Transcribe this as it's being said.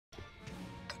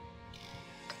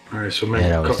All right, so Yeah, it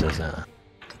remember, always does that.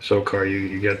 so Car,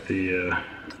 you got the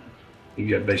you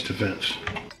got base defense.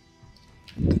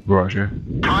 Roger.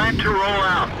 Time to roll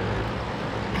out.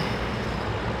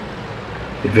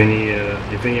 If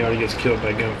anybody gets killed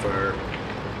by gunfire,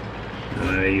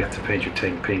 you have to paint your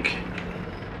tank pink.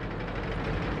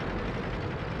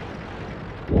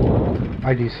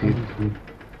 I DC'd.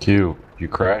 Q, you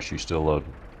crash, you still load.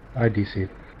 I DC'd.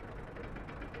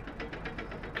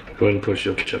 Go ahead and push.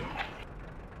 You'll catch up.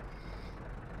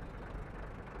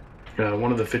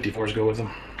 One of the 54s go with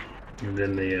them, and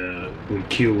then the with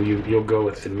Q, you'll go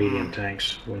with the medium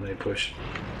tanks when they push.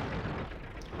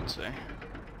 Let's see.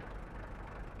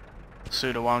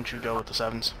 Suda, why don't you go with the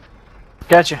 7s?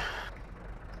 Gotcha.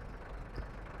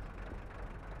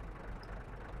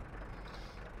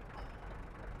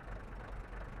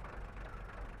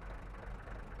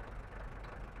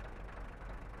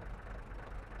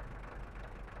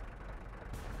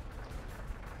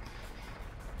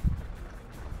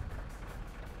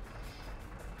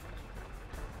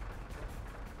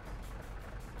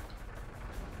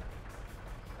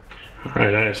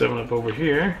 Alright, I have 7 up over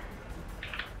here.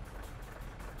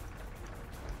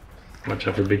 Watch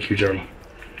out for Big Q Charlie.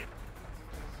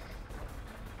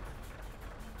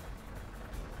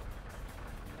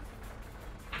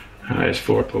 Alright, it's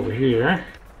 4 up over here.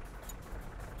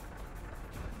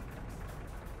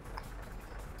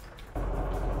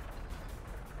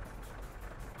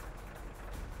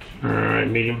 Alright,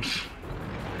 mediums.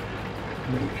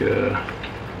 I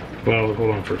think, well, hold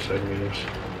on for a second, mediums.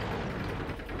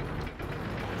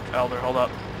 Elder, hold up.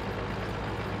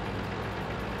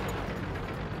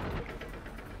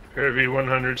 Heavy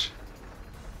 100s.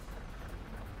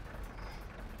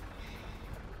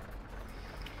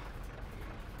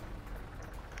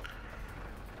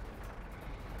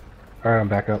 Alright, I'm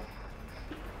back up.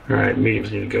 Alright,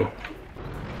 mediums need to go.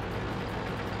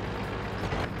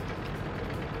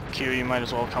 Q, you might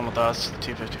as well come with us, the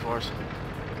T-54s.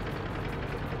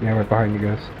 Yeah, right behind you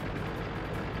guys.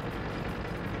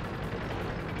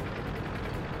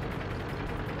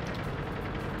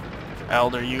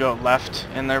 Elder, you go left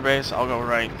in their base, I'll go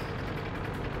right.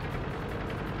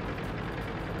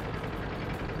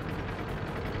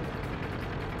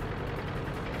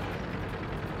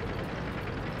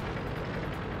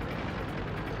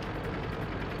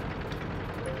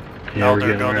 Yeah, Elder, we're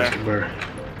getting go there. Escobar.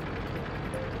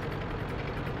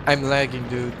 I'm lagging,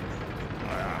 dude.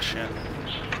 Oh shit.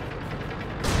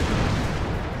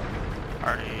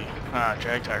 Already,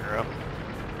 drag tiger up.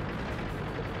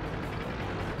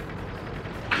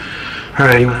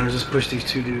 Alright, you want to just push these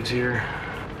 2 dudes here?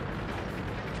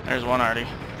 There's one already.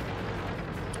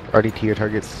 RDT your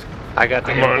targets. I got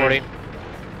the I'm on importing.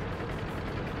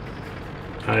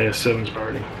 IS-7's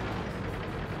already.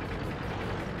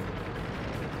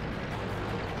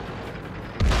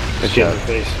 Let's get in the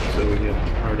face so we get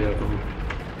already up them.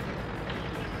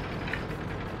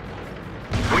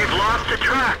 We've lost the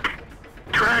track.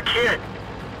 Track hit.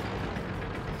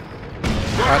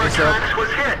 One of our Body's up. tracks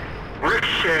was hit.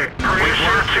 Ricochet. We've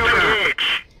lost to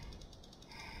engage.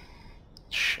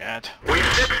 Shit. We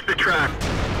fixed the track.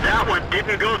 That one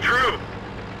didn't go through.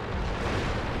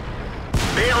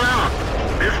 Bail out.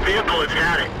 This vehicle has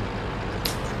had it.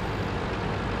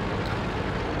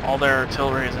 All their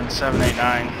artillery is in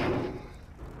 789.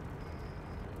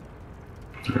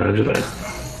 Roger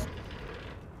that.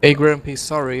 Hey, Grumpy,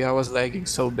 sorry, I was lagging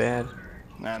so bad.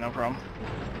 Nah, no problem.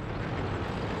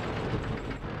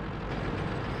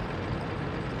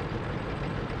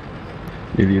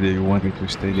 Ilya, do you want me to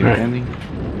stay there Right. pending?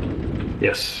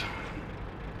 Yes.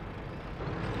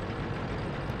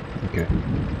 Okay.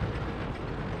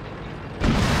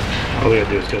 All we gotta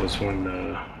do is kill this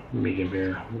one medium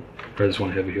here, or this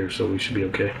one heavy here, so we should be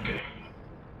okay.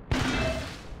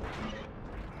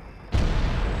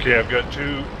 Okay, I've got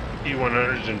 2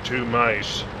 E100s and 2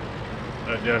 mice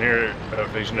down here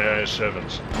facing the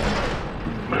IS-7s.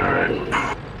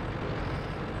 Alright.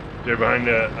 They're behind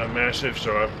a massive,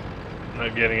 so I'm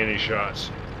not getting any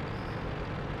shots.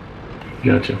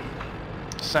 Gotcha.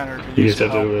 Center, could You you just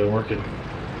have help? to work it.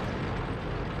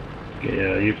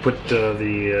 Yeah, you put the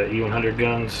E100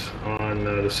 guns on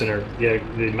the center. Yeah,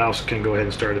 the mouse can go ahead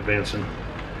and start advancing.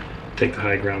 Take the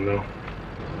high ground though.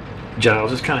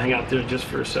 Giles, just kind of hang out there just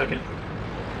for a second.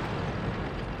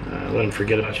 Let him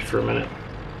forget about you for a minute.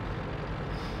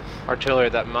 Artillery,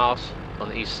 that mouse on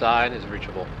the east side is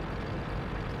reachable.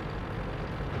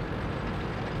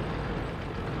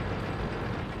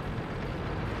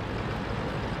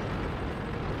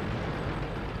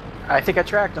 I think I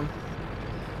tracked him.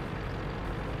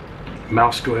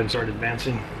 Mouse, go ahead and start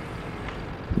advancing.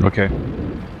 Okay.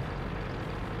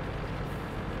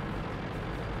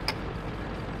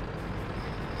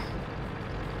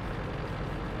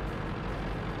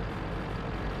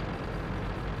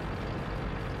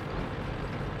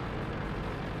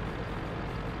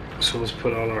 So let's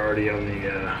put all our already on the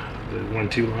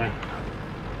 1-2 line.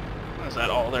 Is that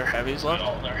all their heavies left?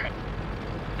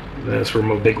 That's where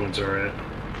most big ones are at.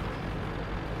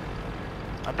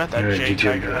 I bet that Alright, J G2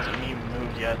 Tiger guy. hasn't even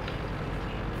moved yet.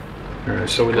 Alright,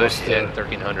 so we Good lost hit,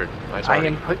 1300. Nice I Artie.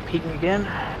 am peeking again.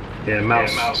 Yeah,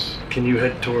 mouse. Can you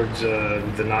head towards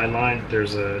the 9 line?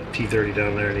 There's a T-30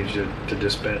 down there. I need you to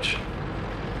dispatch.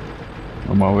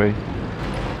 On my way.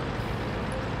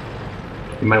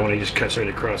 You might want to just cut straight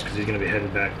across because he's going to be heading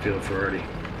backfield for Artie.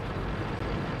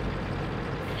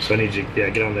 So I need you,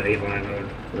 yeah, get on the 8 line road,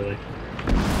 really.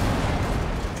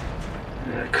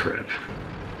 Ah, crap.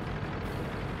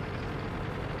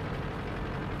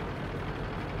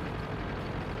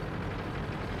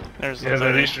 There's the Yeah,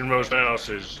 that 30. easternmost house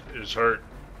is hurt.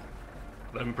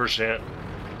 11%.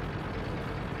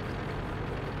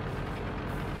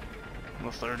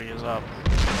 The 30 is up.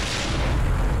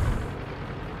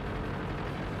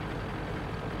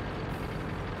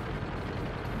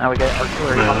 Now we got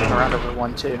artillery coming around over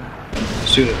 1-2.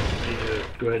 Suda, I need you to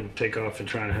go ahead and take off and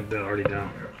try and head that Artie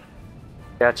down.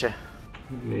 Gotcha.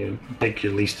 Yeah, take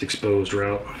your least exposed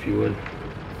route, if you would.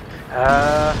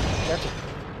 Gotcha.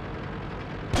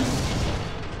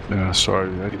 Yeah, sorry,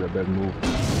 I did a bad move.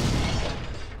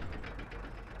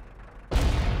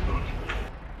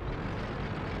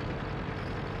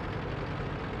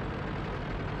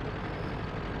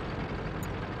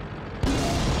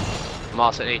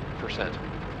 Moss at 8%.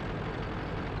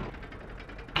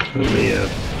 Let me,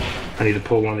 I need to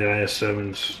pull one of the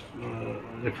IS-7s,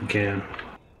 if we can.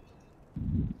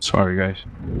 Sorry, guys.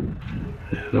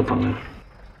 Yeah, no problem.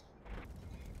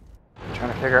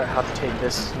 Trying to figure out how to take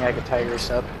this Yaga Tigers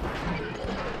up.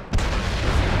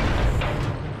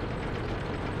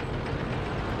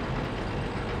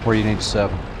 Where you need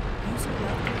 7?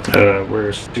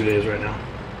 Where Suda is right now.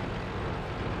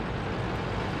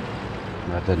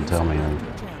 That didn't tell me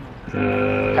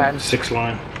anything. 6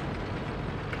 line.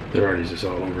 They're already just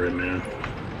all over it, man.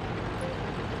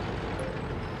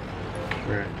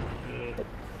 Alright.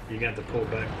 You got to pull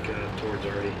back towards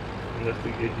Artie.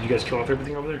 You guys kill off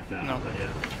everything over there? No, not yet.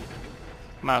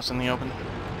 Mouse in the open.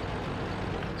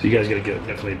 So you guys gotta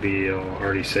definitely be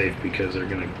already safe because you're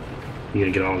gonna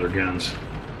get all their guns.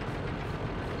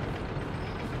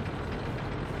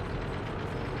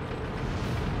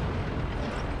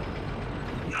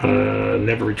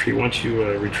 Never retreat. Once you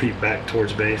retreat back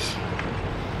towards base,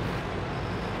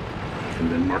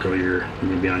 and then Marco, you're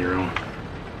gonna be on your own.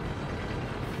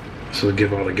 So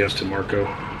give all the guns to Marco.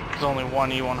 There's only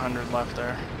one E100 left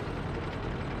there.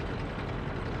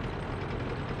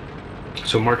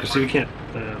 So Marco, see, we can't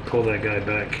pull that guy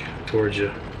back towards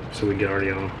you, so we get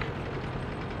Artie on him.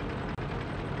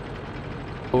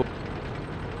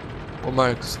 Ô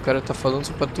Marcos, o cara tá falando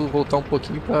só pra tu voltar um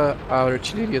pouquinho pra a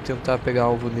artilharia tentar pegar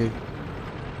alvo nele.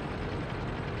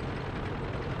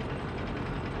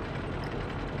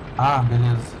 Ah,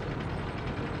 beleza.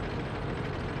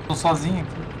 Tô sozinho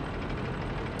aqui.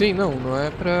 Sim, não é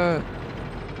pra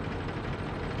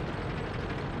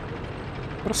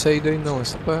sair daí não, é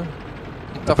só pra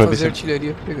tentar pra ver fazer se- a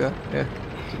artilharia pegar. É.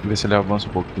 Ver se ele avança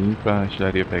um pouquinho pra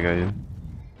artilharia pegar ele.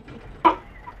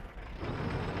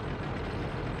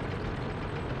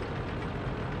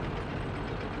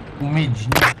 Um medinho.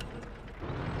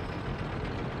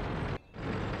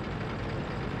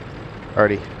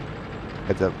 Artie,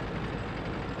 heads up.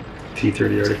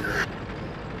 T-30 Artie.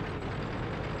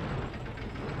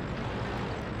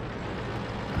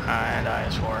 And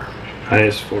IS-4.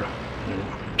 IS-4.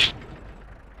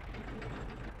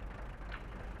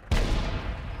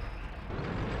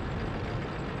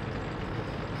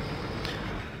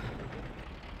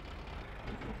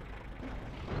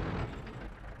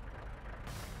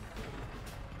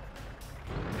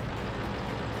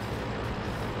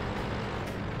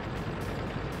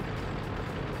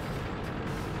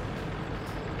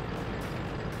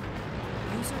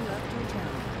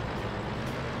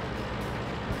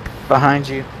 Behind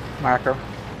you, Marco.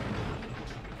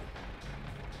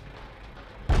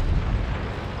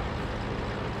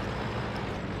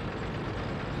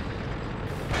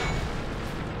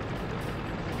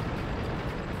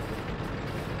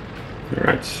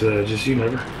 Alright, it's just you,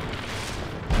 never.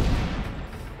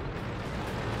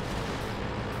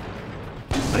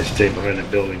 I stay behind the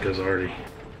building because Artie.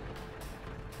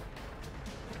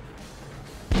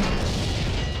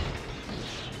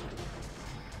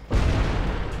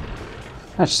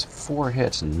 That's 4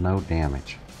 hits and no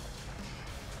damage.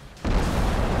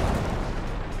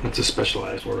 That's a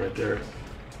specialized one right there.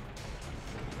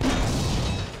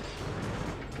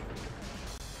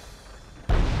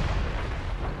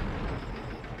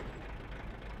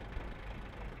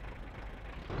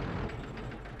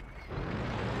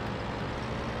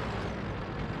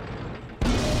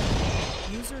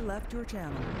 User left your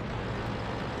channel.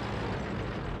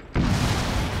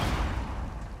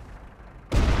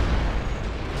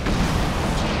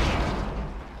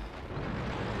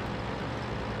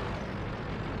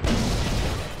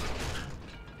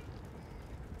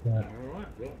 All right.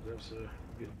 Well, that's a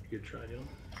good try, Dylan.